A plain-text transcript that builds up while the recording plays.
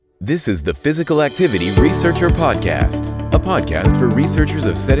This is the Physical Activity Researcher Podcast, a podcast for researchers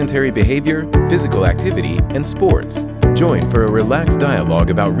of sedentary behavior, physical activity, and sports. Join for a relaxed dialogue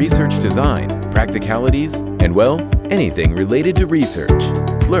about research design, practicalities, and, well, anything related to research.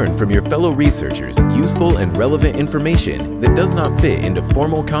 Learn from your fellow researchers useful and relevant information that does not fit into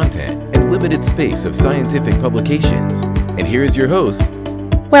formal content and limited space of scientific publications. And here is your host.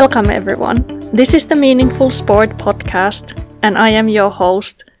 Welcome everyone. This is the Meaningful Sport podcast, and I am your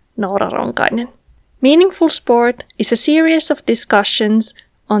host, Noora Ronkainen. Meaningful Sport is a series of discussions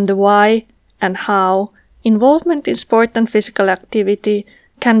on the why and how involvement in sport and physical activity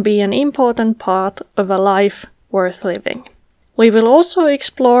can be an important part of a life worth living. We will also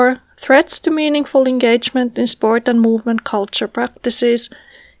explore threats to meaningful engagement in sport and movement culture practices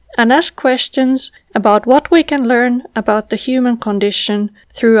and ask questions about what we can learn about the human condition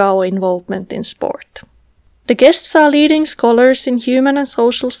through our involvement in sport. The guests are leading scholars in human and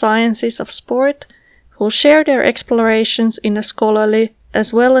social sciences of sport who will share their explorations in a scholarly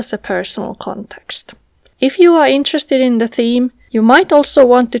as well as a personal context. If you are interested in the theme, you might also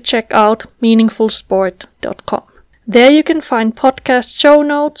want to check out meaningfulsport.com. There you can find podcast show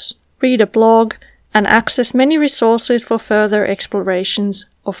notes, read a blog, and access many resources for further explorations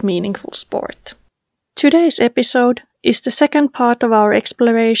of meaningful sport. Today's episode is the second part of our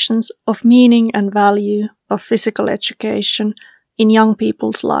explorations of meaning and value of physical education in young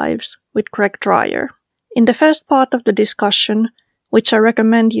people's lives with Greg Dreyer. In the first part of the discussion, which I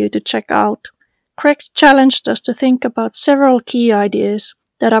recommend you to check out, Greg challenged us to think about several key ideas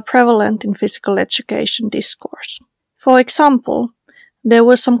that are prevalent in physical education discourse. For example, there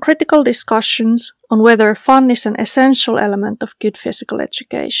were some critical discussions on whether fun is an essential element of good physical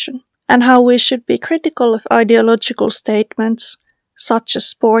education, and how we should be critical of ideological statements such as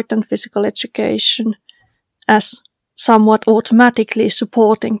sport and physical education as somewhat automatically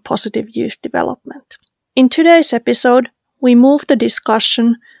supporting positive youth development. In today's episode, we move the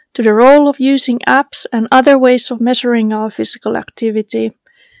discussion to the role of using apps and other ways of measuring our physical activity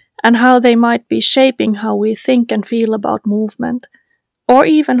and how they might be shaping how we think and feel about movement, or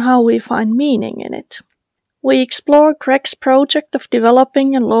even how we find meaning in it. We explore Greg's project of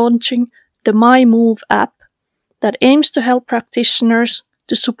developing and launching the MyMove app that aims to help practitioners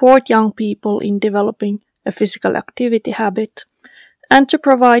to support young people in developing a physical activity habit and to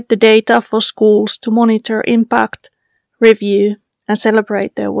provide the data for schools to monitor impact, review, and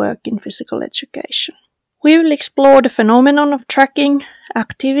celebrate their work in physical education. We will explore the phenomenon of tracking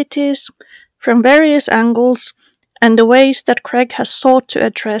activities from various angles and the ways that Greg has sought to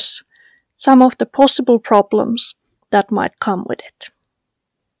address some of the possible problems that might come with it.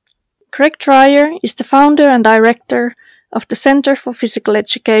 Greg Dreyer is the founder and director of the Center for Physical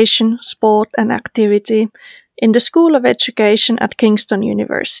Education, Sport and Activity in the School of Education at Kingston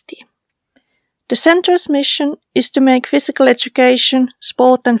University. The center's mission is to make physical education,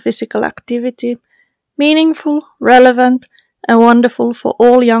 sport and physical activity meaningful, relevant, and wonderful for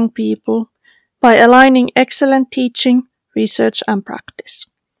all young people by aligning excellent teaching, research, and practice.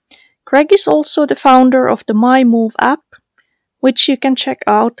 Greg is also the founder of the MyMove app, which you can check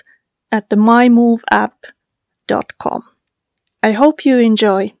out at the mymoveapp.com. I hope you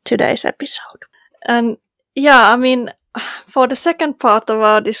enjoy today's episode. And for the second part of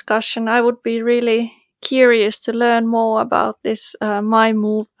our discussion, I would be really curious to learn more about this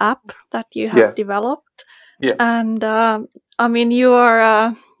MyMove app that you have developed. Yeah. And you are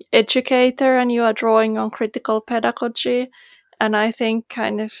an educator and you are drawing on critical pedagogy and I think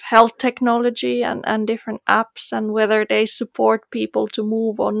kind of health technology and different apps and whether they support people to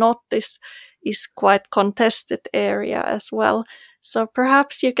move or not is quite contested area as well. So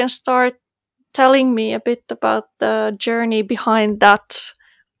perhaps you can start telling me a bit about the journey behind that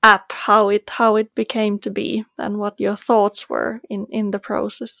app, how it became to be and what your thoughts were in the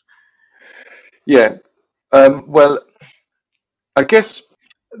process. Yeah. Well, I guess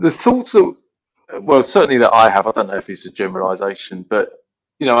the thoughts that, certainly that I have, I don't know if it's a generalization, but,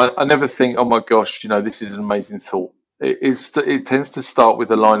 I never think, oh my gosh, this is an amazing thought. It tends to start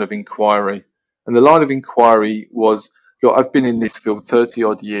with a line of inquiry. And the line of inquiry was, look, I've been in this field 30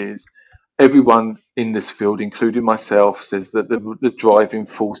 odd years. Everyone in this field, including myself, says that the driving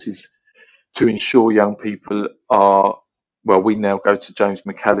force is to ensure young people we now go to James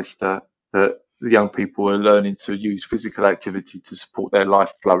McAllister, that the young people are learning to use physical activity to support their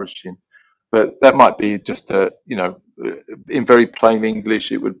life flourishing. But that might be just in very plain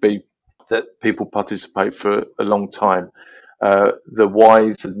English, it would be that people participate for a long time. The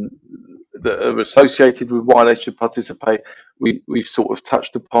whys that are associated with why they should participate, we've sort of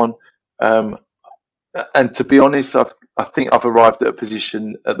touched upon. And to be honest, I think I've arrived at a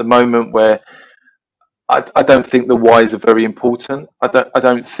position at the moment where I don't think the whys are very important. I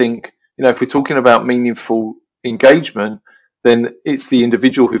don't think, if we're talking about meaningful engagement, then it's the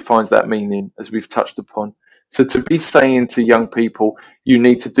individual who finds that meaning, as we've touched upon. So to be saying to young people, you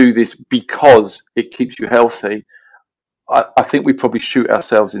need to do this because it keeps you healthy, I think we probably shoot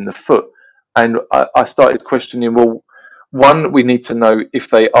ourselves in the foot. And I started questioning, well, one, we need to know if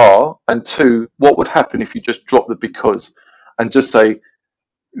they are, and two, what would happen if you just drop the because and just say,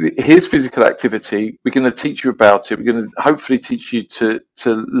 here's physical activity. We're going to teach you about it. We're going to hopefully teach you to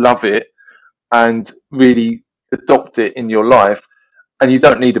love it and really adopt it in your life. And you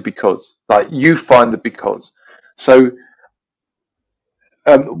don't need a because. Like, you find the because. So,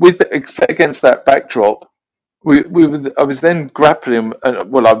 against that backdrop, I was then grappling.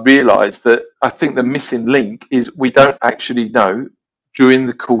 Well, I realised that I think the missing link is we don't actually know during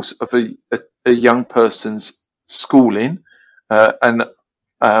the course of a young person's schooling, and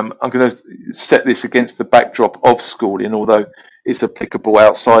I'm going to set this against the backdrop of schooling, although it's applicable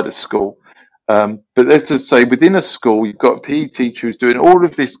outside of school. But let's just say within a school, you've got a PE teacher who's doing all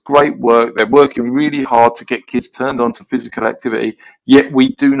of this great work. They're working really hard to get kids turned on to physical activity, yet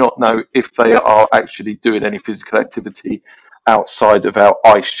we do not know if they are actually doing any physical activity outside of our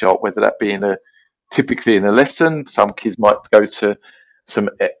eye shot, whether that be typically in a lesson. Some kids might go to some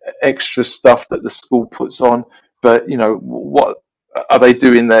extra stuff that the school puts on, but what are they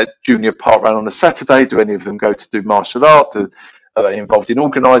doing their junior park run on a Saturday? Do any of them go to do martial art? Are they involved in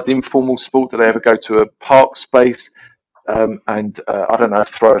organised informal sport? Do they ever go to a park space and I don't know,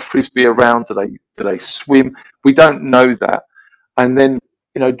 throw a frisbee around? Do they swim? We don't know that. And then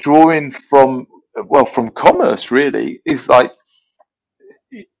drawing from commerce really is like,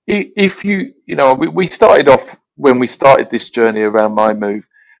 if we started off when we started this journey around My Move,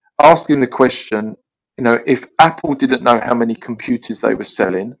 asking the question, if Apple didn't know how many computers they were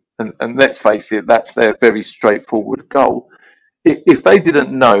selling, and let's face it, that's their very straightforward goal. If they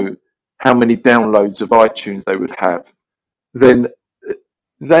didn't know how many downloads of iTunes they would have, then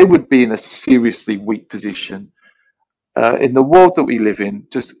they would be in a seriously weak position. In the world that we live in,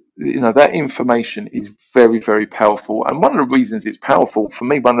 just that information is very, very powerful. And one of the reasons it's powerful, for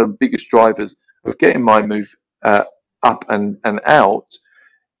me, one of the biggest drivers of getting My Move up and out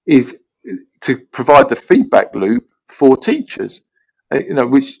is to provide the feedback loop for teachers.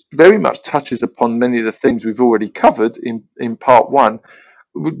 Which very much touches upon many of the things we've already covered in part one,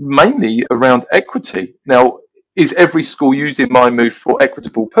 mainly around equity. Now, is every school using My Move for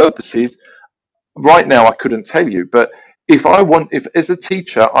equitable purposes? Right now, I couldn't tell you, but if as a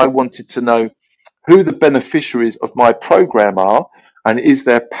teacher, I wanted to know who the beneficiaries of my program are, and is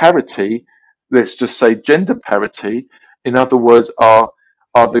there parity, let's just say gender parity, in other words, are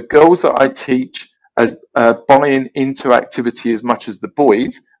the girls that I teach as buying into activity as much as the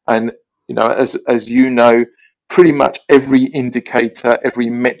boys? And as you know, pretty much every indicator, every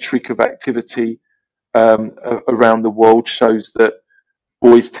metric of activity around the world shows that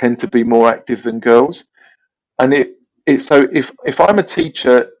boys tend to be more active than girls. And so if I'm a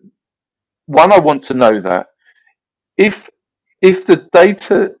teacher, one, I want to know that if the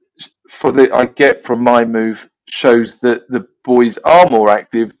data I get from My Move shows that the boys are more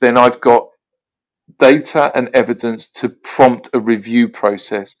active, then I've got data and evidence to prompt a review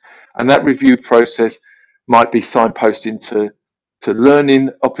process. And that review process might be signposting to learning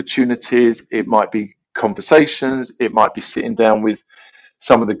opportunities, it might be conversations, it might be sitting down with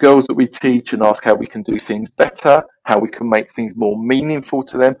some of the girls that we teach and ask how we can do things better, how we can make things more meaningful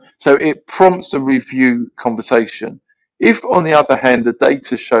to them. So it prompts a review conversation. If, on the other hand, the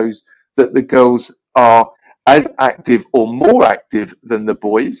data shows that the girls are as active or more active than the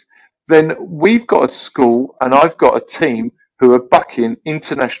boys, then we've got a school and I've got a team who are bucking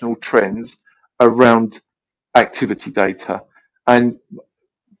international trends around activity data. And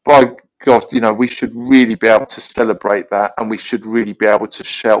by God, we should really be able to celebrate that, and we should really be able to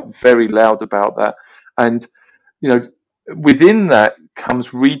shout very loud about that. And, within that comes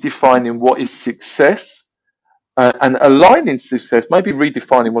redefining what is success and aligning success. Maybe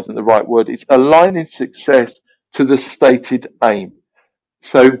redefining wasn't the right word. It's aligning success to the stated aim.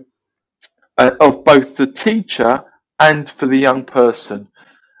 So of both the teacher and for the young person.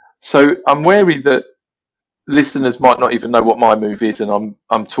 So I'm wary that listeners might not even know what My Move is, and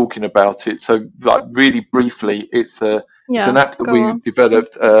I'm talking about it. So, like, really briefly, it's an app that we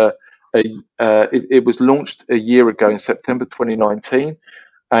developed. It was launched a year ago in September 2019,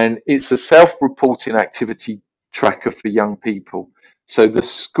 and it's a self-reporting activity tracker for young people. So the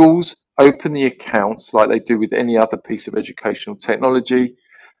schools open the accounts like they do with any other piece of educational technology.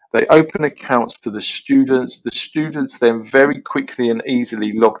 They open accounts for the students. The students then very quickly and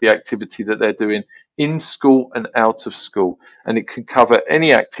easily log the activity that they're doing in school and out of school, and it can cover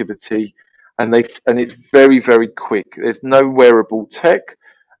any activity. And it's very, very quick. There's no wearable tech.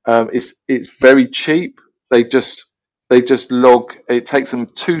 It's very cheap. They just log. It takes them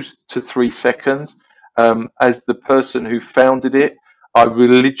 2 to 3 seconds. As the person who founded it, I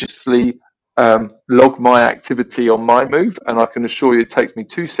religiously log my activity on MyMove, and I can assure you it takes me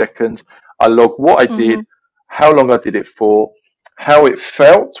 2 seconds. I log what I did, how long I did it for, how it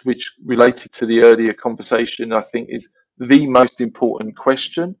felt, which related to the earlier conversation, I think is the most important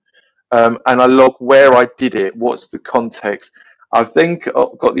question. And I log where I did it, what's the context. I've then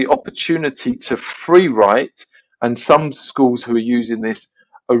got the opportunity to free write, and some schools who are using this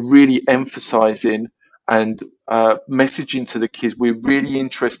are really emphasizing and messaging to the kids, we're really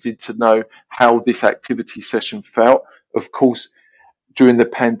interested to know how this activity session felt. Of course, during the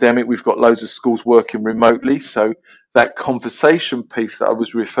pandemic, we've got loads of schools working remotely, so that conversation piece that I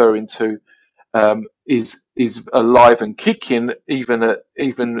was referring to is alive and kicking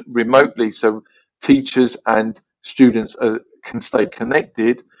even remotely. So teachers and students can stay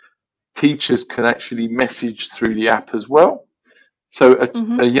connected. Teachers can actually message through the app as well. So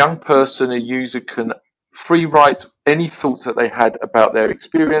a young person, a user, can free write any thoughts that they had about their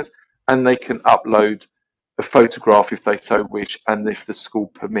experience, and they can upload a photograph if they so wish, and if the school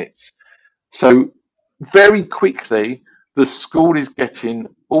permits. So very quickly, the school is getting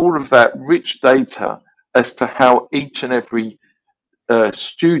all of that rich data as to how each and every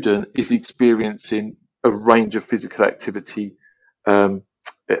student is experiencing a range of physical activity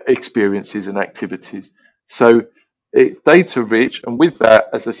experiences and activities. So it's data rich, and with that,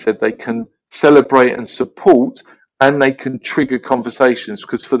 as I said, they can celebrate and support, and they can trigger conversations,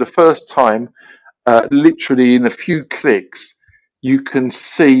 because for the first time, literally in a few clicks, you can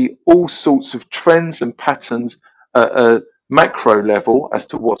see all sorts of trends and patterns at a macro level as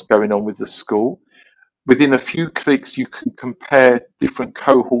to what's going on with the school. Within a few clicks, you can compare different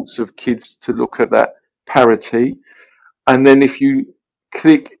cohorts of kids to look at that parity. And then if you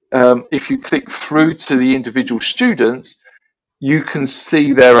click through to the individual students, you can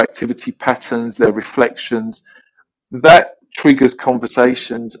see their activity patterns, their reflections. That triggers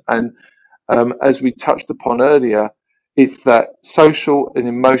conversations. And as we touched upon earlier, it's that social and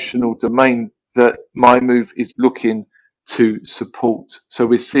emotional domain that MyMove is looking to support. So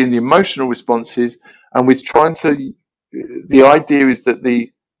we're seeing the emotional responses, and we're trying to. The idea is that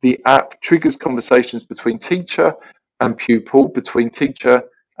the app triggers conversations between teacher and pupil, between teacher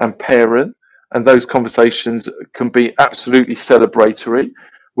and parent, and those conversations can be absolutely celebratory,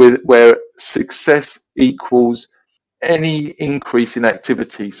 where success equals any increase in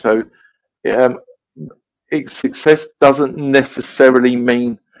activity. So success doesn't necessarily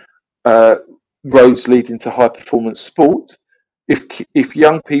mean roads leading to high performance sport. If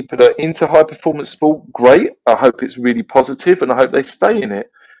young people are into high performance sport, great. I hope it's really positive, and I hope they stay in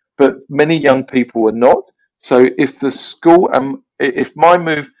it. But many young people are not. So if the school if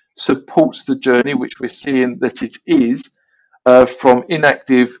MyMove supports the journey, which we're seeing that it is, from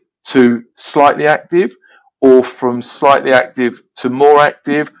inactive to slightly active, or from slightly active to more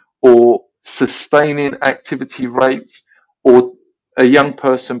active, or sustaining activity rates, or a young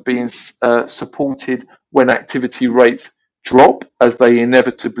person being supported when activity rates drop, as they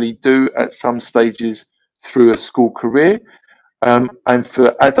inevitably do at some stages through a school career, and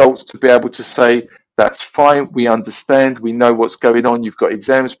for adults to be able to say, that's fine, we understand, we know what's going on, you've got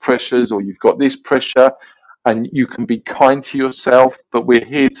exams pressures, or you've got this pressure, and you can be kind to yourself, but we're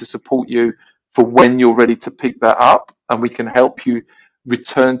here to support you for when you're ready to pick that up, and we can help you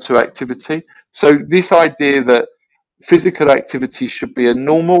return to activity. So this idea that physical activity should be a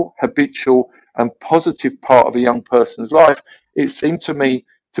normal, habitual, and positive part of a young person's life, it seemed to me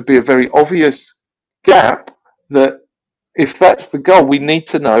to be a very obvious gap, that if that's the goal, we need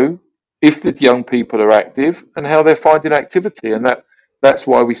to know if the young people are active and how they're finding activity. And that's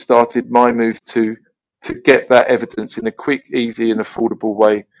why we started MyMove, to get that evidence in a quick, easy, and affordable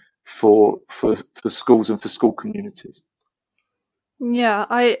way for schools and for school communities. Yeah,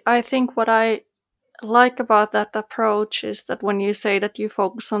 I think what I like about that approach is that when you say that you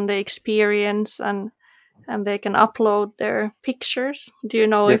focus on the experience and they can upload their pictures, do you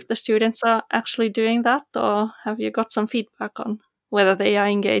know if the students are actually doing that, or have you got some feedback on whether they are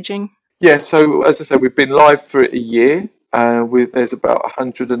engaging? Yeah, so as I said, we've been live for a year. There's about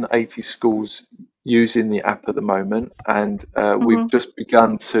 180 schools using the app at the moment, and we've just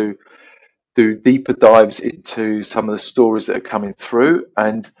begun to do deeper dives into some of the stories that are coming through.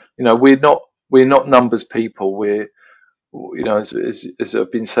 And we're not numbers people. as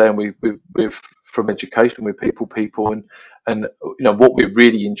I've been saying, we've from education, we're people, and what we're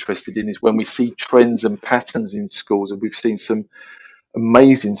really interested in is when we see trends and patterns in schools, and we've seen some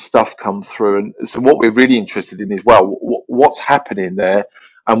amazing stuff come through. And so what we're really interested in is, well, what's happening there?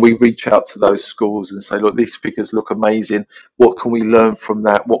 And we reach out to those schools and say, look, these figures look amazing. What can we learn from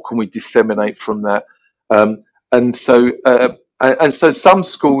that? What can we disseminate from that? Um, and so some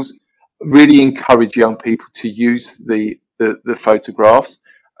schools really encourage young people to use the photographs.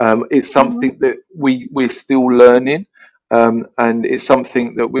 It's something that we're still learning, and it's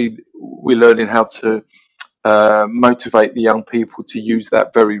something that we're learning how to motivate the young people to use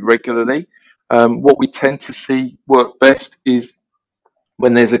that very regularly. What we tend to see work best is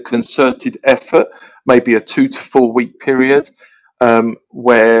when there's a concerted effort, maybe a 2 to 4 week period,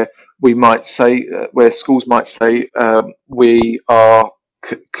 where we might say, where schools might say, we are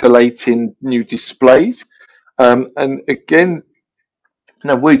collating new displays. And again,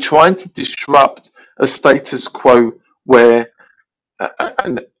 we're trying to disrupt a status quo where,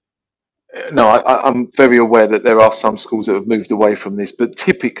 and no, I'm very aware that there are some schools that have moved away from this, but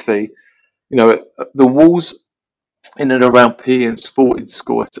typically, the walls in and around PE and sport in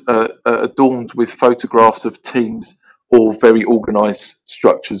schools are adorned with photographs of teams or very organised,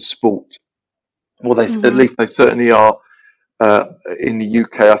 structured sport. Well, at least they certainly are in the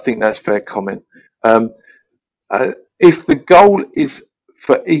UK. I think that's fair comment. If the goal is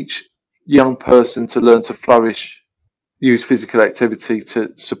for each young person to learn to flourish, use physical activity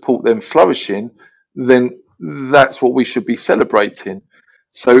to support them flourishing, then that's what we should be celebrating.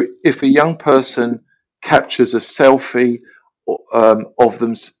 So if a young person captures a selfie of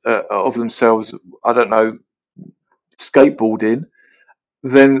themselves, I don't know, skateboarding,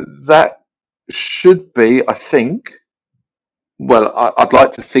 then that should be, I think, well, I'd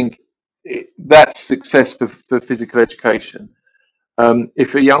like to think that's success for physical education.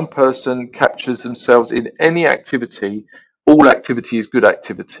 If a young person captures themselves in any activity, all activity is good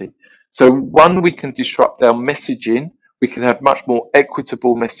activity. So one, we can disrupt our messaging. We can have much more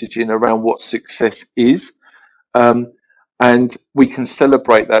equitable messaging around what success is. And we can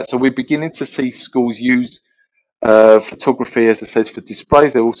celebrate that. So we're beginning to see schools use photography, as I said, for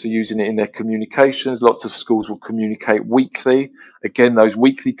displays. They're also using it in their communications. Lots of schools will communicate weekly. Again, those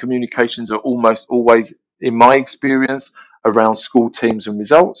weekly communications are almost always, in my experience, around school teams and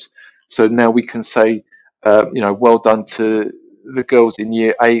results. So now we can say, well done to the girls in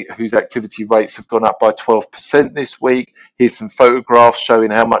year 8 whose activity rates have gone up by 12% this week. Here's some photographs showing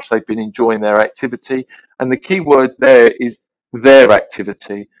how much they've been enjoying their activity. And the key word there is their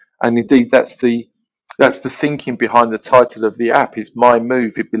activity. And indeed, that's the thinking behind the title of the app. It's my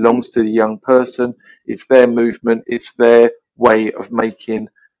move. It belongs to the young person. It's their movement. It's their way of making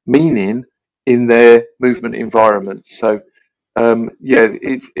meaning in their movement environment. So,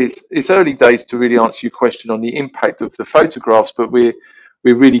 it's early days to really answer your question on the impact of the photographs, but we're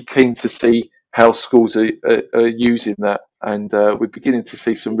really keen to see how schools are using that, and we're beginning to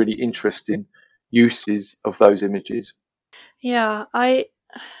see some really interesting uses of those images. Yeah,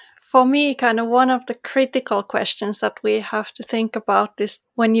 for me, kind of one of the critical questions that we have to think about is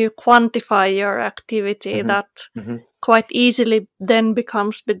when you quantify your activity, that quite easily then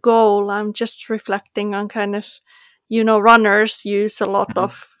becomes the goal. I'm just reflecting on kind of, runners use a lot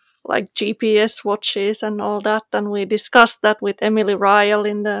of like GPS watches and all that. And we discussed that with Emily Ryle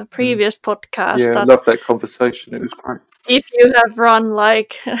in the previous podcast. Yeah, I love that conversation. It was great. If you have run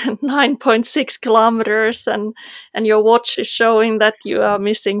like 9.6 kilometers and your watch is showing that you are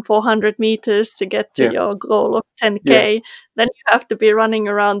missing 400 meters to get to your goal of 10K, then you have to be running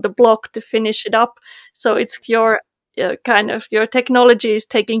around the block to finish it up. So it's your your technology is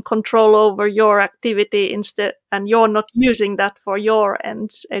taking control over your activity instead, and you're not using that for your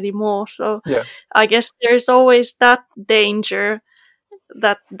ends anymore. So I guess there's always that danger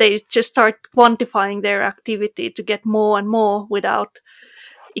that they just start quantifying their activity to get more and more without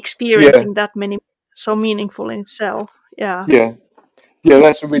experiencing that many so meaningful in itself. Yeah,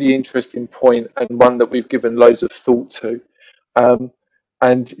 that's a really interesting point, and one that we've given loads of thought to.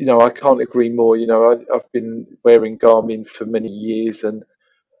 And I can't agree more. I've been wearing Garmin for many years, and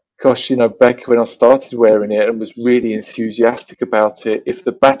gosh, back when I started wearing it and was really enthusiastic about it, if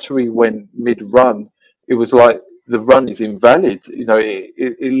the battery went mid-run, it was like the run is invalid.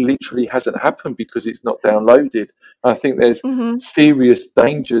 It literally hasn't happened because it's not downloaded. I think there's serious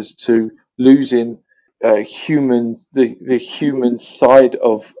dangers to losing the human side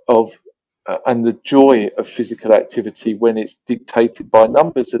of and the joy of physical activity when it's dictated by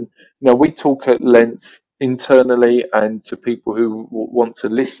numbers. And we talk at length internally and to people who want to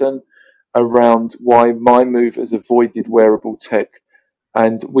listen around why MyMove has avoided wearable tech.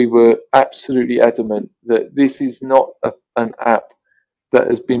 And we were absolutely adamant that this is not an app that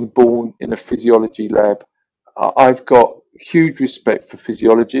has been born in a physiology lab. I've got huge respect for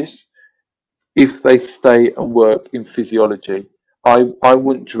physiologists if they stay and work in physiology. I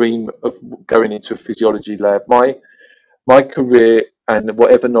wouldn't dream of going into a physiology lab. My career and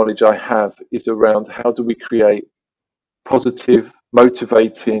whatever knowledge I have is around how do we create positive,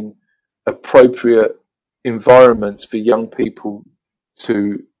 motivating, appropriate environments for young people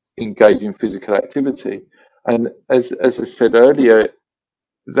to engage in physical activity. And as I said earlier,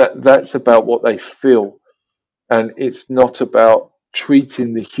 that's about what they feel, and it's not about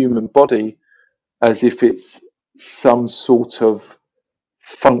treating the human body as if it's some sort of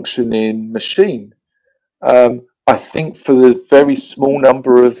functioning machine. I think for the very small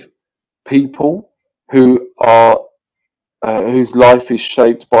number of people who are whose life is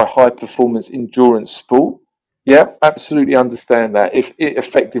shaped by high performance endurance sport, yeah, absolutely understand that. If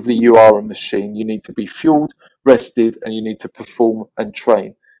effectively you are a machine, you need to be fueled, rested, and you need to perform and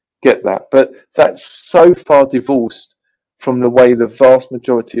train. Get that. But that's so far divorced from the way the vast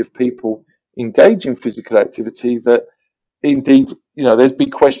majority of people engage in physical activity that indeed, there's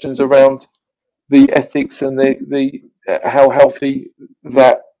big questions around the ethics and the how healthy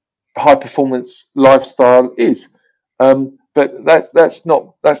that high performance lifestyle is. But that's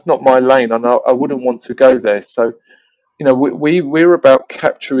not my lane, and I wouldn't want to go there. So we're about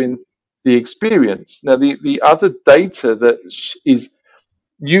capturing the experience. Now the other data that is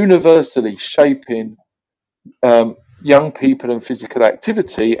universally shaping young people and physical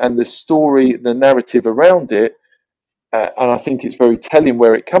activity, and the story, the narrative around it, and I think it's very telling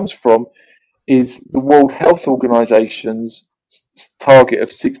where it comes from, is the World Health Organization's target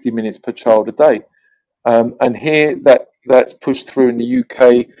of 60 minutes per child a day. And here that's pushed through in the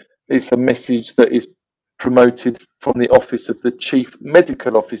UK. It's a message that is promoted from the office of the Chief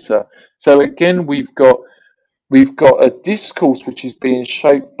Medical Officer. So again, we've got a discourse which is being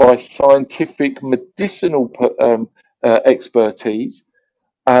shaped by scientific medicinal expertise.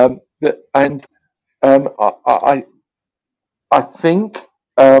 I think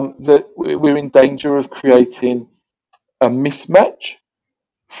that we're in danger of creating a mismatch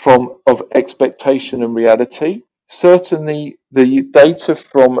of expectation and reality. Certainly, the data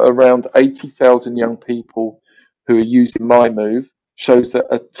from around 80,000 young people who are using MyMove shows that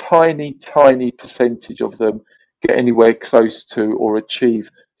a tiny, tiny percentage of them get anywhere close to or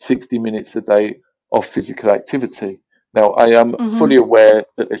achieve 60 minutes a day of physical activity. Now, I am fully aware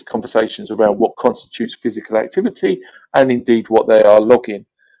that there's conversations around what constitutes physical activity and indeed what they are logging.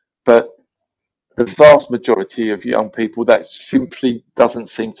 But the vast majority of young people, that simply doesn't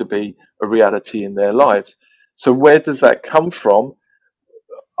seem to be a reality in their lives. So where does that come from?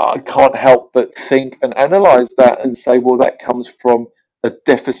 I can't help but think and analyze that and say, well, that comes from a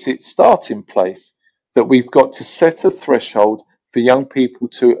deficit starting place, that we've got to set a threshold for young people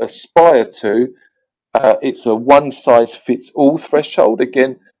to aspire to. It's a one size fits all threshold.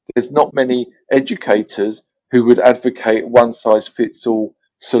 Again, there's not many educators who would advocate one size fits all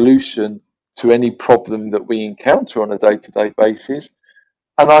solution to any problem that we encounter on a day-to-day basis.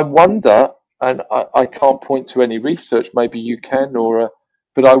 And I wonder, and I can't point to any research, maybe you can, Nora,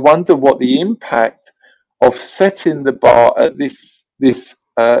 but I wonder what the impact of setting the bar at this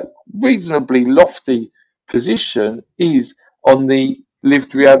reasonably lofty position is on the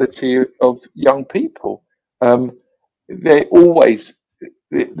lived reality of young people. They always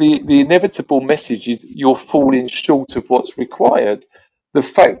the inevitable message is you're falling short of what's required. The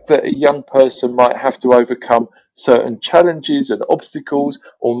fact that a young person might have to overcome certain challenges and obstacles,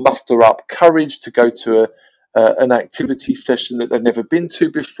 or muster up courage to go to an activity session that they've never been to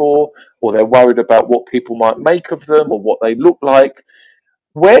before, or they're worried about what people might make of them or what they look like.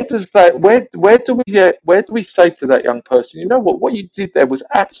 Where do we say to that young person, you know what you did there was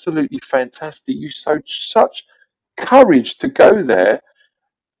absolutely fantastic. You showed such courage to go there.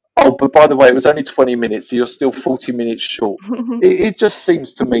 Oh, but by the way, it was only 20 minutes, so you're still 40 minutes short. It just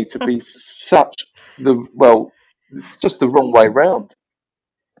seems to me to be just the wrong way round.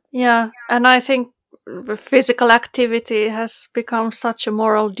 Yeah, and I think physical activity has become such a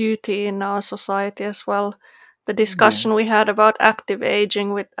moral duty in our society as well. The discussion we had about active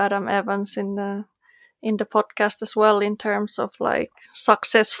aging with Adam Evans in the podcast as well, in terms of like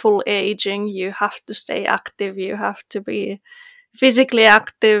successful aging, you have to stay active, you have to be physically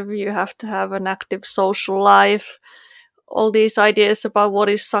active, you have to have an active social life, all these ideas about what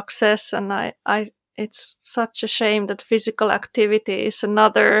is success. And I it's such a shame that physical activity is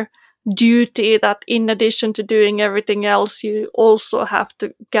another duty that in addition to doing everything else, you also have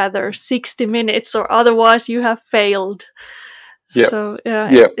to gather 60 minutes or otherwise you have failed. Yeah. So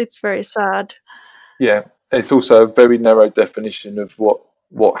it's very sad. Yeah, it's also a very narrow definition of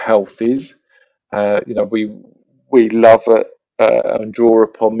what health is. We love it and draw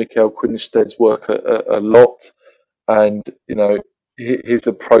upon Mikael Quinsted's work a lot, and his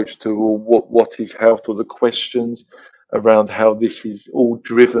approach to what is health, or the questions around how this is all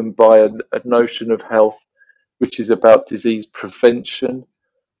driven by a notion of health, which is about disease prevention,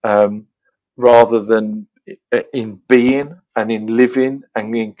 rather than in being and in living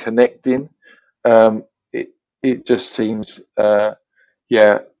and in connecting. It just seems, that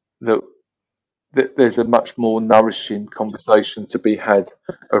there's a much more nourishing conversation to be had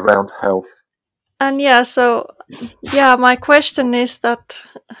around health. And my question is that,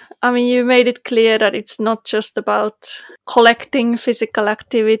 you made it clear that it's not just about collecting physical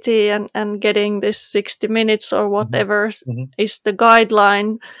activity and getting this 60 minutes or whatever is the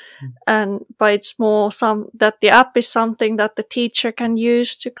guideline, but it's more that the app is something that the teacher can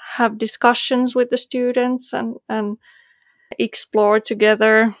use to have discussions with the students and explore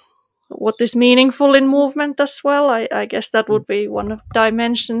together what is meaningful in movement as well. I guess that would be one of the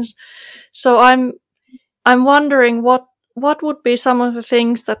dimensions. So I'm wondering what would be some of the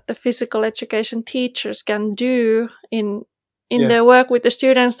things that the physical education teachers can do in their work with the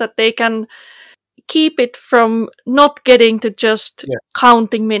students, that they can keep it from not getting to just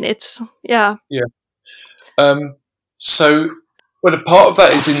counting minutes. So a part of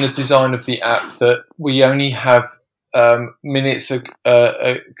that is in the design of the app, that we only have minutes go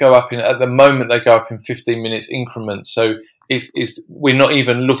up at the moment. They go up in 15 minutes increments. So we're not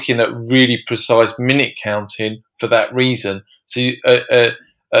even looking at really precise minute counting for that reason. So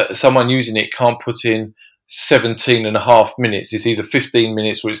someone using it can't put in 17 and a half minutes. It's either 15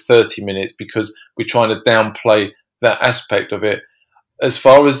 minutes or it's 30 minutes, because we're trying to downplay that aspect of it. As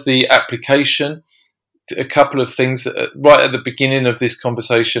far as the application, a couple of things. Right at the beginning of this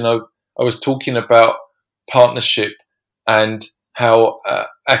conversation, I was talking about partnership and how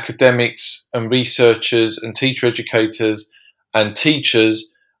academics and researchers and teacher educators and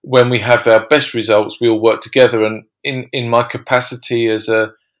teachers, when we have our best results, we all work together. And in my capacity as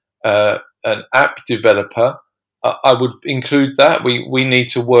an app developer, I would include that. We need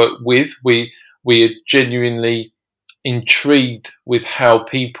to work with. We are genuinely intrigued with how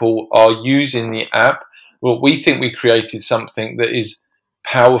people are using the app. Well, we think we created something that is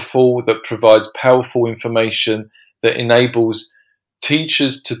powerful, that provides powerful information, that enables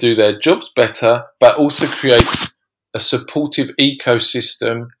teachers to do their jobs better, but also creates a supportive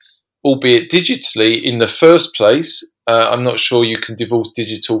ecosystem, albeit digitally in the first place. I'm not sure you can divorce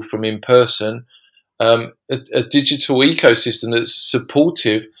digital from in-person. A digital ecosystem that's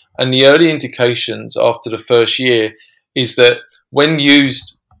supportive, and the early indications after the first year is that when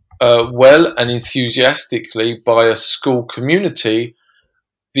used well and enthusiastically by a school community,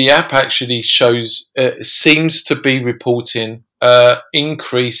 the app actually seems to be reporting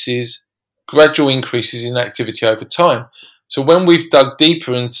gradual increases in activity over time. So when we've dug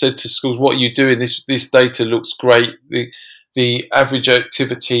deeper and said to schools, what are you doing? This data looks great. The average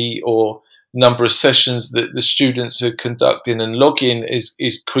activity or number of sessions that the students are conducting and logging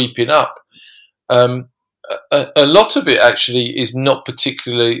is creeping up. A lot of it actually is not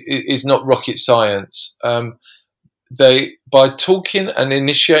rocket science. By talking and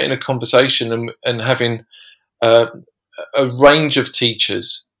initiating a conversation and having a range of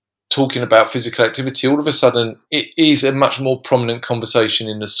teachers talking about physical activity, all of a sudden it is a much more prominent conversation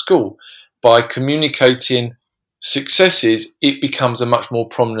in the school. By communicating successes, it becomes a much more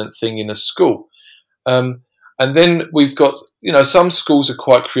prominent thing in a school. And then we've got, some schools are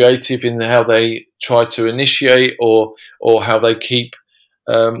quite creative in how they try to initiate or how they keep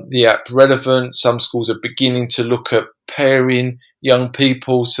the app relevant. Some schools are beginning to look at pairing young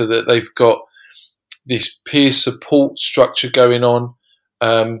people so that they've got this peer support structure going on.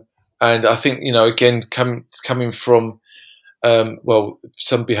 And I think, again, coming from,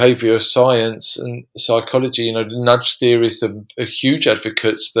 some behavioral science and psychology, the nudge theorists are huge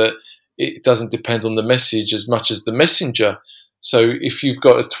advocates that it doesn't depend on the message as much as the messenger. So if you've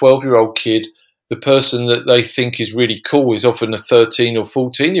got a 12-year-old kid, the person that they think is really cool is often a 13 or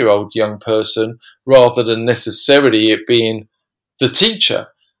 14-year-old young person, rather than necessarily it being the teacher.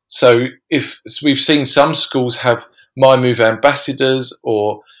 So if we've seen some schools have My Move ambassadors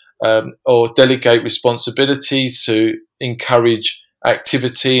or delegate responsibilities to encourage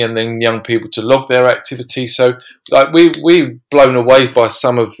activity and then young people to log their activity. So we're blown away by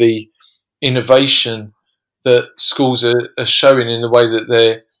some of the innovation that schools are showing in the way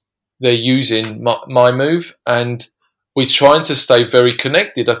that they're using My Move, and we're trying to stay very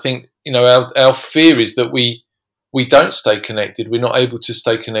connected. I think our fear is that we don't stay connected. We're not able to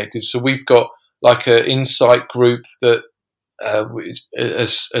stay connected. So we've got like an insight group that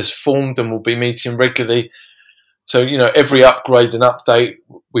has formed and will be meeting regularly. So, every upgrade and update,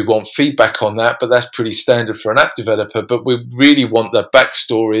 we want feedback on that, but that's pretty standard for an app developer. But we really want the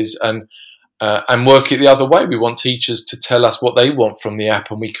backstories and work it the other way. We want teachers to tell us what they want from the app,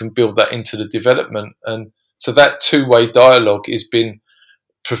 and we can build that into the development. And so that two-way dialogue has been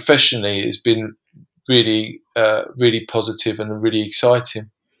really, really positive and really exciting.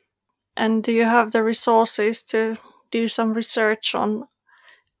 And do you have the resources to do some research on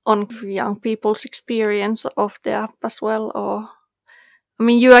young people's experience of the app as well? Or, I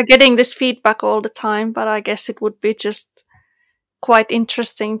mean, you are getting this feedback all the time, but I guess it would be just quite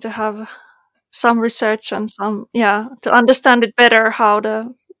interesting to have some research and to understand it better how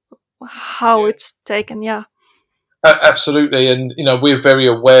it's taken. Yeah. Absolutely. And, we're very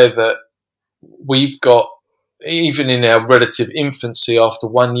aware that we've got, even in our relative infancy after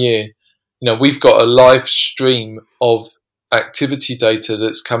 1 year, we've got a live stream of activity data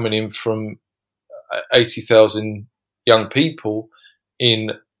that's coming in from 80,000 young people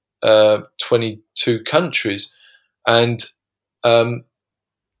in 22 countries. And a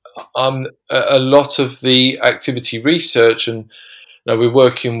lot of the activity research, and we're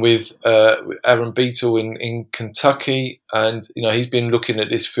working with Aaron Beetle in Kentucky, and he's been looking at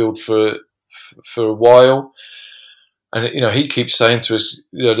this field for a while, and he keeps saying to us,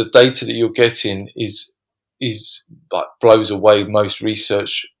 the data that you're getting is like blows away most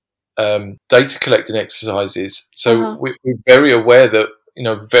research data collecting exercises. So we're very aware that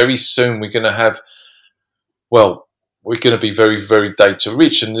very soon we're going to be very, very data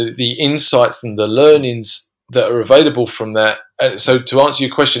rich, and the insights and the learnings that are available from that. And so to answer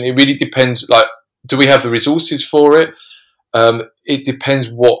your question, it really depends. Like, do we have the resources for it? It depends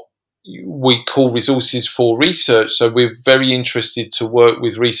what we call resources for research. So we're very interested to work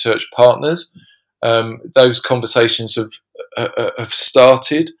with research partners. Those conversations have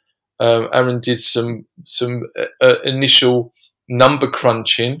started. Aaron did some initial number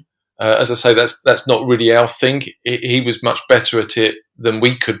crunching. As I say, that's not really our thing. He was much better at it than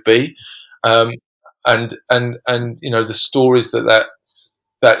we could be, and the stories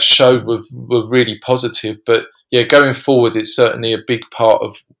that showed were really positive. But yeah, going forward, it's certainly a big part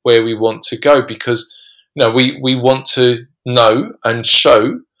of where we want to go, because we want to know and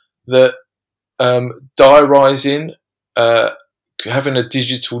show that diarising, having a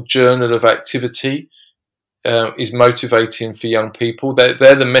digital journal of activity is motivating for young people.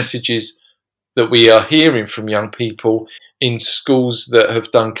 They're the messages that we are hearing from young people in schools that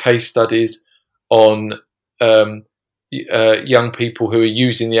have done case studies on young people who are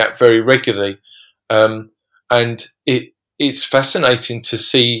using the app very regularly. And it's fascinating to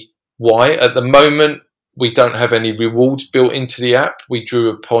see why. At the moment, we don't have any rewards built into the app. We drew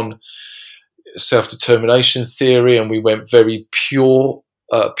upon self-determination theory, and we went very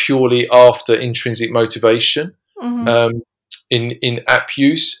purely after intrinsic motivation. In app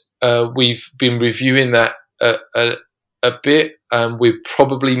use. We've been reviewing that a bit, and we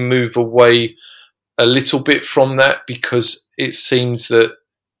probably move away a little bit from that, because it seems that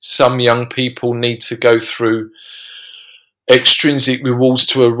some young people need to go through extrinsic rewards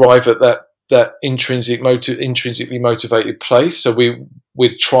to arrive at that intrinsically motivated place. So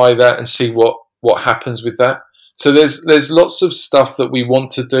we'd try that and see what happens with that. So there's lots of stuff that we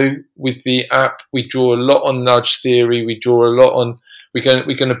want to do with the app. We draw a lot on nudge theory. We draw a lot on. We're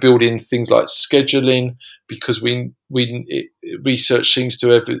going to build in things like scheduling, because research seems to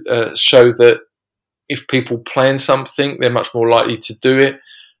have show that if people plan something, they're much more likely to do it.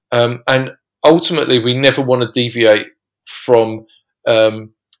 And ultimately, we never want to deviate from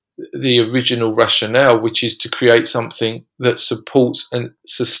the original rationale, which is to create something that supports and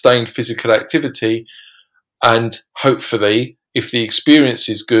sustained physical activity. And hopefully, if the experience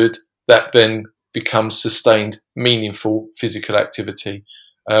is good, that then becomes sustained, meaningful physical activity.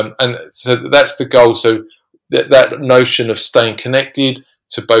 And so that's the goal. So that notion of staying connected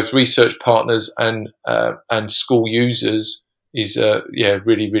to both research partners and school users is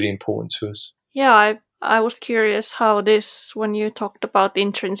really, really important to us. Yeah, I was curious how this, when you talked about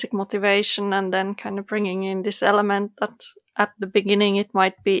intrinsic motivation and then kind of bringing in this element that at the beginning it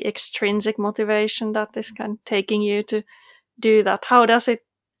might be extrinsic motivation that is kind of taking you to do that. How does it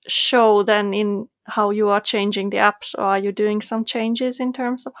show then in how you are changing the apps, or are you doing some changes in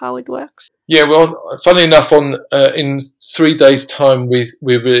terms of how it works? Yeah, well, funny enough, in 3 days' time,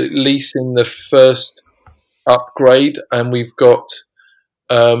 we're releasing the first upgrade, and we've got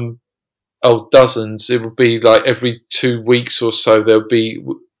dozens. It would be like every 2 weeks or so there'll be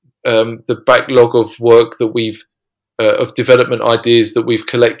the backlog of work that we've of development ideas that we've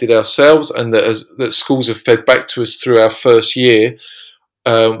collected ourselves and that schools have fed back to us through our first year.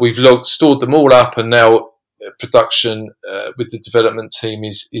 We've stored them all up, and now production with the development team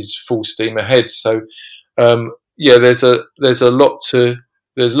is full steam ahead. So there's a lot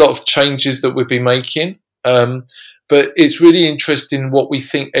of changes that we'll be making, but it's really interesting what we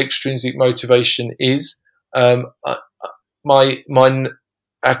think extrinsic motivation is. My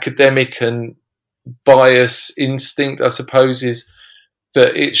academic and bias instinct, I suppose, is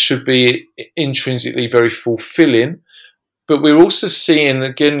that it should be intrinsically very fulfilling. But we're also seeing,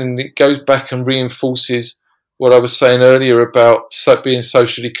 again, and it goes back and reinforces what I was saying earlier about being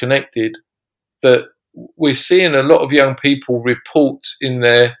socially connected, that we're seeing a lot of young people report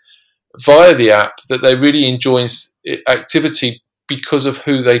via the app that they really enjoy activity because of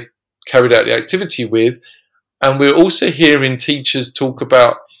who they carried out the activity with. And we're also hearing teachers talk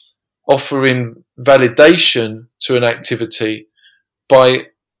about offering validation to an activity by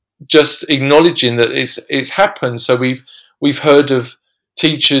just acknowledging that it's happened. So we've heard of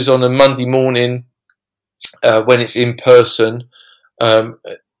teachers on a Monday morning when it's in person who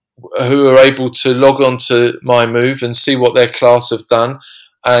are able to log on to MyMove and see what their class have done,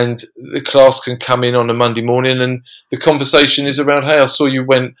 and the class can come in on a Monday morning and the conversation is around, hey, I saw you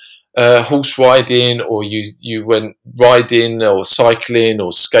went horse riding, or you went riding or cycling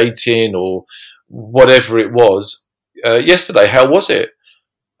or skating or whatever it was yesterday. How was it?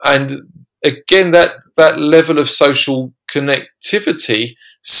 And again, that level of social connectivity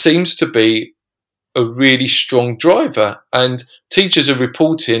seems to be a really strong driver, and teachers are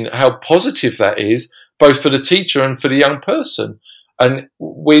reporting how positive that is, both for the teacher and for the young person. And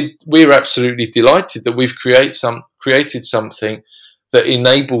we're absolutely delighted that we've created something that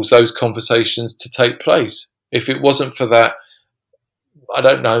enables those conversations to take place. If it wasn't for that, I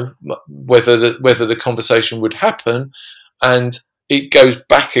don't know whether the conversation would happen. And it goes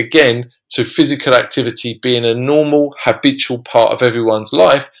back again to physical activity being a normal, habitual part of everyone's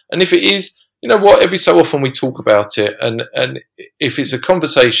life. And if it is, you know what, every so often we talk about it, and if it's a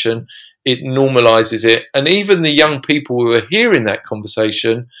conversation, it normalizes it. And even the young people who are hearing that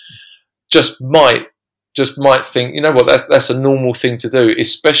conversation just might think, you know what, that's a normal thing to do,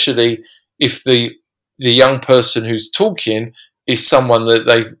 especially if the young person who's talking is someone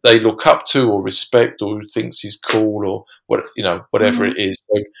that they look up to or respect or thinks is cool or whatever it is.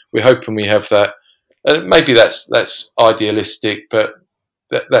 So we're hoping we have that. And maybe that's idealistic, but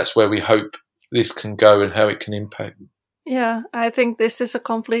that's where we hope this can go and how it can impact. Yeah, I think this is a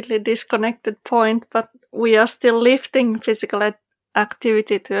completely disconnected point, but we are still lifting physical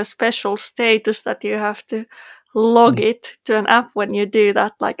activity to a special status that you have to log it to an app when you do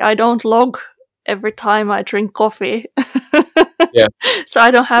that. Like, I don't log every time I drink coffee. Yeah. So I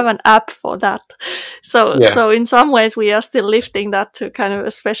don't have an app for that. So in some ways we are still lifting that to kind of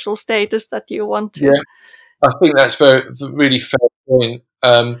a special status that you want to. Yeah, I think that's really fair point.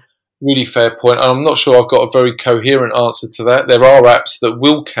 Really fair point. And I'm not sure I've got a very coherent answer to that. There are apps that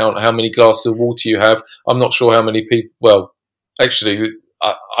will count how many glasses of water you have. I'm not sure how many people. Well, actually,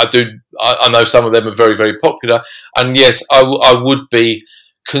 I do. I know some of them are very, very popular. And yes, I would be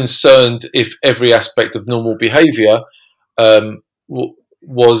concerned if every aspect of normal behaviour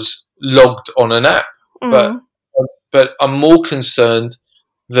was logged on an app. But I'm more concerned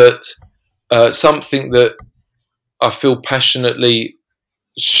that something that I feel passionately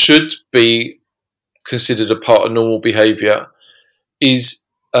should be considered a part of normal behaviour is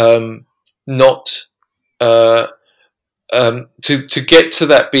not to get to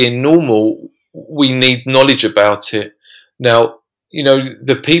that being normal. We need knowledge about it. Now, you know,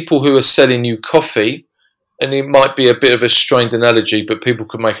 the people who are selling you coffee, and it might be a bit of a strained analogy, but people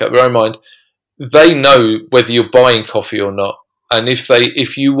can make up their own mind. They know whether you're buying coffee or not, and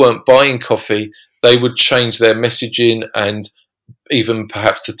if you weren't buying coffee, they would change their messaging and even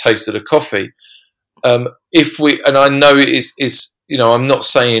perhaps the taste of the coffee. And I know it is, you know, I'm not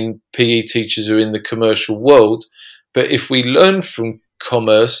saying PE teachers are in the commercial world, but if we learn from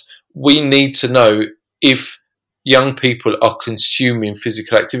commerce, we need to know if young people are consuming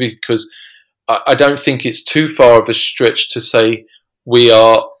physical activity, because I don't think it's too far of a stretch to say we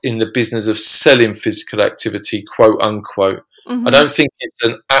are in the business of selling physical activity, quote unquote. Mm-hmm. I don't think it's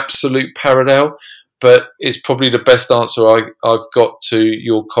an absolute parallel, but it's probably the best answer I've got to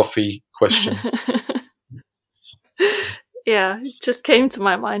your coffee question. Yeah, it just came to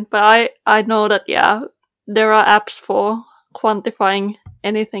my mind. But I know that, there are apps for quantifying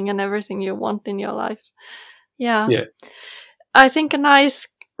anything and everything you want in your life. Yeah. I think a nice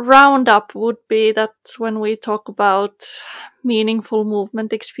roundup would be that when we talk about meaningful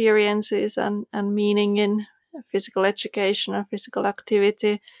movement experiences and meaning in physical education and physical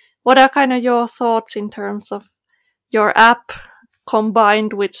activity, what are kind of your thoughts in terms of your app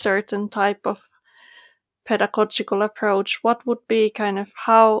combined with certain type of pedagogical approach? What would be kind of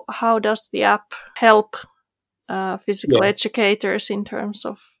how does the app help physical educators in terms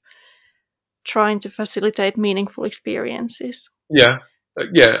of trying to facilitate meaningful experiences?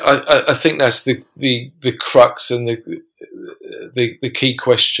 I think that's the crux and the key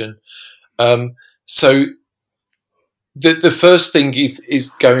question. So the first thing is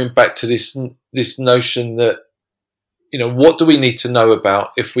going back to this notion that, you know, what do we need to know about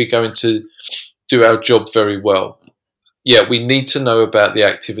if we're going to do our job very well? Yeah, we need to know about the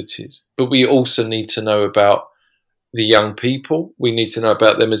activities, but we also need to know about the young people. We need to know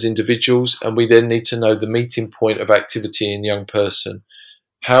about them as individuals, and we then need to know the meeting point of activity in young person.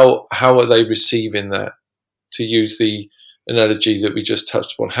 How are they receiving that? To use the analogy that we just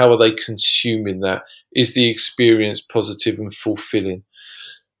touched upon, how are they consuming that? Is the experience positive and fulfilling?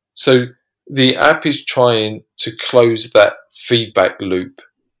 So the app is trying to close that feedback loop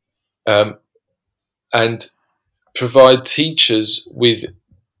and provide teachers with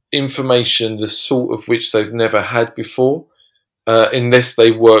information the sort of which they've never had before, unless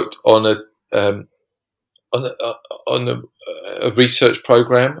they worked on a research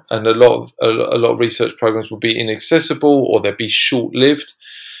program, and a lot of research programs will be inaccessible or they'll be short-lived.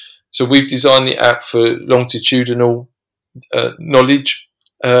 So we've designed the app for longitudinal knowledge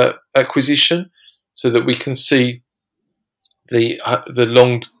acquisition, so that we can see the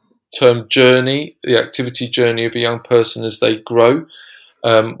long-term journey, the activity journey of a young person as they grow.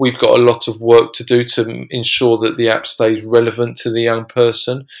 We've got a lot of work to do to ensure that the app stays relevant to the young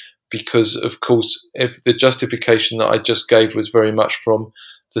person, because, of course, if the justification that I just gave was very much from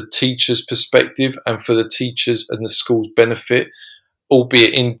the teacher's perspective and for the teachers and the school's benefit,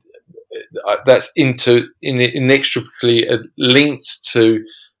 albeit that's inextricably linked to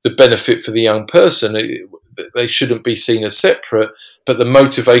the benefit for the young person. They shouldn't be seen as separate, but the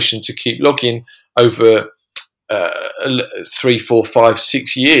motivation to keep logging over 3, 4, 5,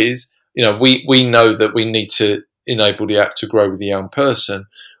 6 years, you know, we know that we need to enable the app to grow with the young person.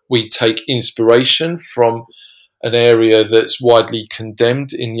 We take inspiration from an area that's widely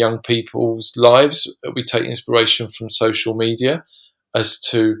condemned in young people's lives. We take inspiration from social media as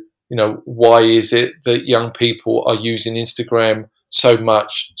to, you know, why is it that young people are using Instagram so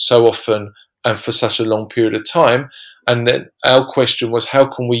much, so often, and for such a long period of time. And then our question was, how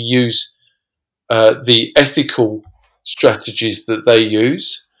can we use the ethical strategies that they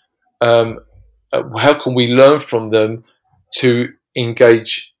use? How can we learn from them to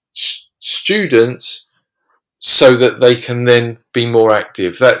engage students so that they can then be more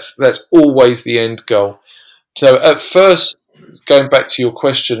active? That's always the end goal. So at first, going back to your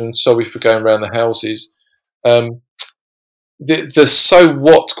question, and sorry for going around the houses, the so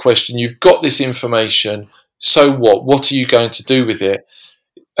what question, you've got this information, so what are you going to do with it?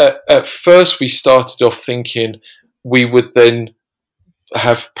 At first we started off thinking we would then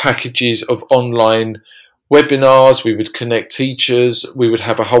have packages of online webinars, we would connect teachers, we would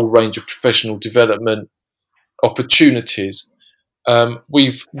have a whole range of professional development opportunities.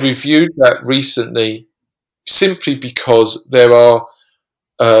 We've reviewed that recently simply because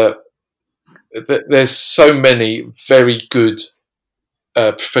there's so many very good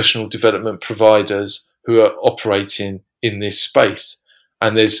professional development providers who are operating in this space,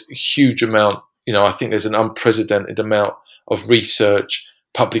 and there's a huge amount, you know, I think there's an unprecedented amount of research,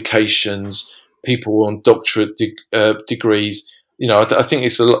 publications, people on doctorate degrees. You know, I think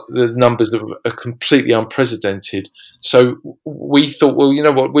the numbers are completely unprecedented. So we thought, well, you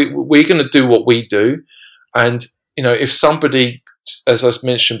know what, we're going to do what we do, and you know, if somebody, as I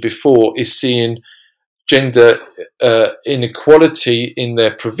mentioned before, is seeing gender inequality in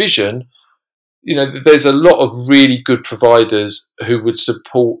their provision, you know, there's a lot of really good providers who would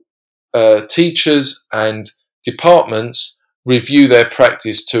support teachers and departments review their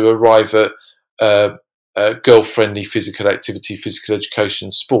practice to arrive at girl-friendly physical activity, physical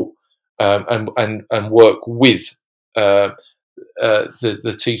education, sport, and work with the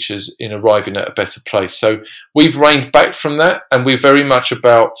teachers in arriving at a better place. So we've reined back from that, and we're very much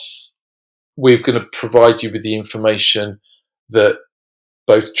about, we're going to provide you with the information that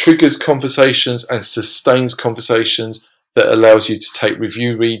both triggers conversations and sustains conversations, that allows you to take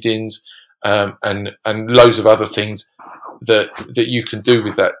review readings and loads of other things that you can do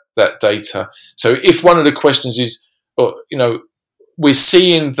with that data. So if one of the questions is, you know, we're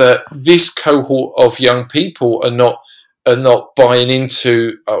seeing that this cohort of young people are not are not buying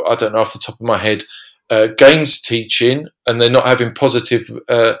into, I don't know off the top of my head, games teaching, and they're not having positive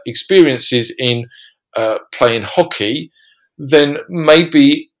experiences in playing hockey, then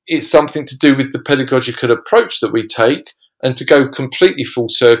maybe it's something to do with the pedagogical approach that we take. And to go completely full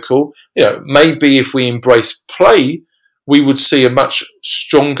circle, maybe if we embrace play, we would see a much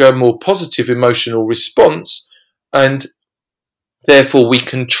stronger, more positive emotional response, and therefore we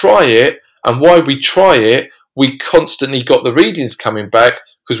can try it. And while we try it, we constantly got the readings coming back,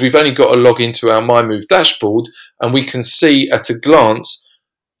 because we've only got to log into our MyMove dashboard, and we can see at a glance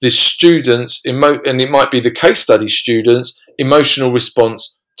the students, and it might be the case study students' emotional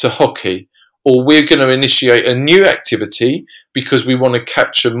response to hockey. Or we're going to initiate a new activity because we want to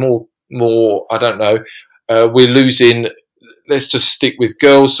capture more. I don't know. We're losing. Let's just stick with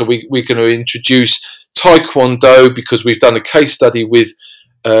girls. So we're going to introduce Taekwondo because we've done a case study with.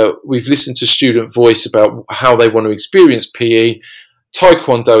 We've listened to student voice about how they want to experience PE.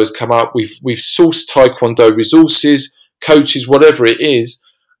 Taekwondo has come up. We've sourced Taekwondo resources, coaches, whatever it is,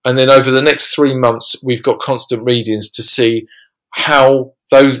 and then over the next 3 months, we've got constant readings to see how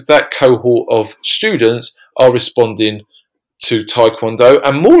that cohort of students are responding to Taekwondo,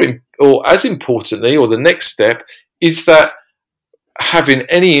 and as importantly, or the next step, is that having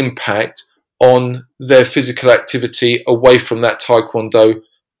any impact on their physical activity away from that Taekwondo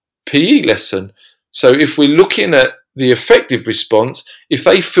PE lesson. So if we're looking at the effective response, if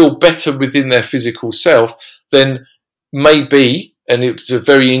they feel better within their physical self, then maybe, and it's a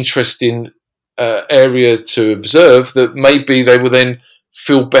very interesting area to observe, that maybe they will then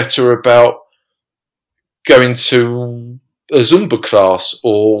feel better about going to a Zumba class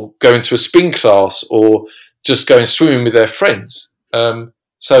or going to a spin class or just going swimming with their friends.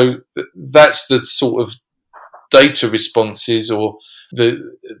 So that's the sort of data responses or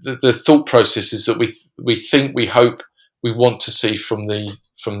the thought processes that we think, we hope, we want to see from the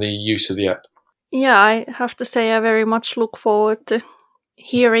use of the app. Yeah, I have to say I very much look forward to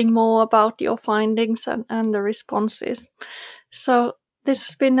hearing more about your findings and the responses. So this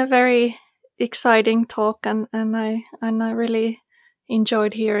has been a very exciting talk, and I really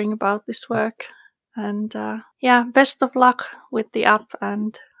enjoyed hearing about this work. And best of luck with the app,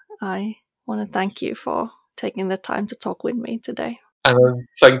 and I want to thank you for taking the time to talk with me today. And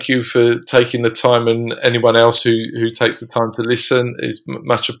thank you for taking the time, and anyone else who takes the time to listen is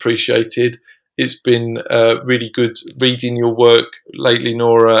much appreciated. It's been really good reading your work lately,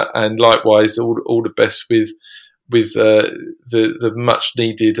 Nora, and likewise, all the best with the much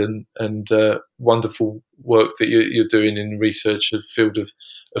needed and wonderful work that you're doing in research of field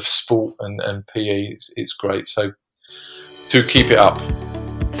of sport and PE. It's great. So do keep it up.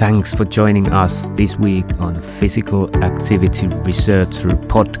 Thanks for joining us this week on Physical Activity Researcher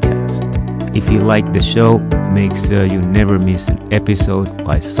Podcast. If you like the show, make sure you never miss an episode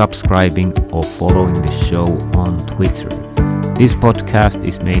by subscribing or following the show on Twitter. This podcast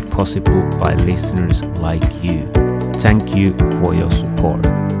is made possible by listeners like you. Thank you for your support.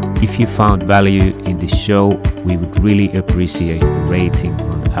 If you found value in the show, we would really appreciate a rating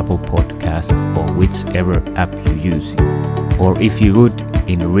on Apple Podcasts or whichever app you're using. Or if you would,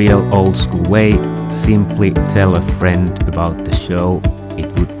 in a real old school way, simply tell a friend about the show.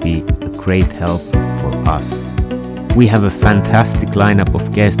 It would be a great help for us. We have a fantastic lineup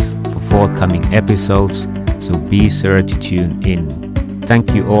of guests for forthcoming episodes, so be sure to tune in.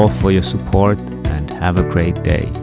 Thank you all for your support and have a great day.